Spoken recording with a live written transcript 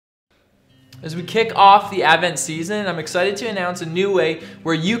As we kick off the Advent season, I'm excited to announce a new way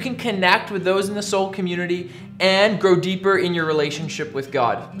where you can connect with those in the Soul community and grow deeper in your relationship with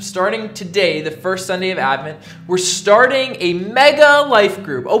God. Starting today, the first Sunday of Advent, we're starting a mega life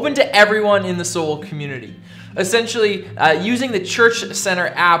group open to everyone in the Soul community. Essentially, using the Church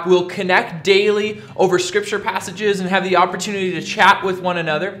Center app, we'll connect daily over scripture passages and have the opportunity to chat with one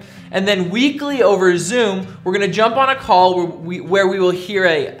another. And then weekly over Zoom, we're going to jump on a call where we will hear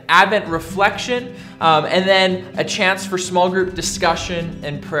an Advent reflection and then a chance for small group discussion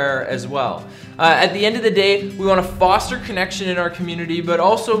and prayer as well. At the end of the day, we want to foster connection in our community, but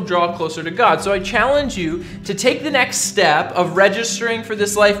also draw closer to God. So I challenge you to take the next step of registering for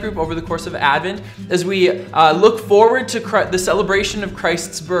this life group over the course of Advent as we look forward to the celebration of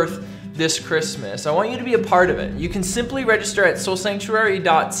Christ's birth this Christmas. I want you to be a part of it. You can simply register at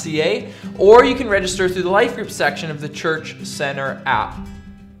soulsanctuary.ca, or you can register through the life group section of the Church Center app.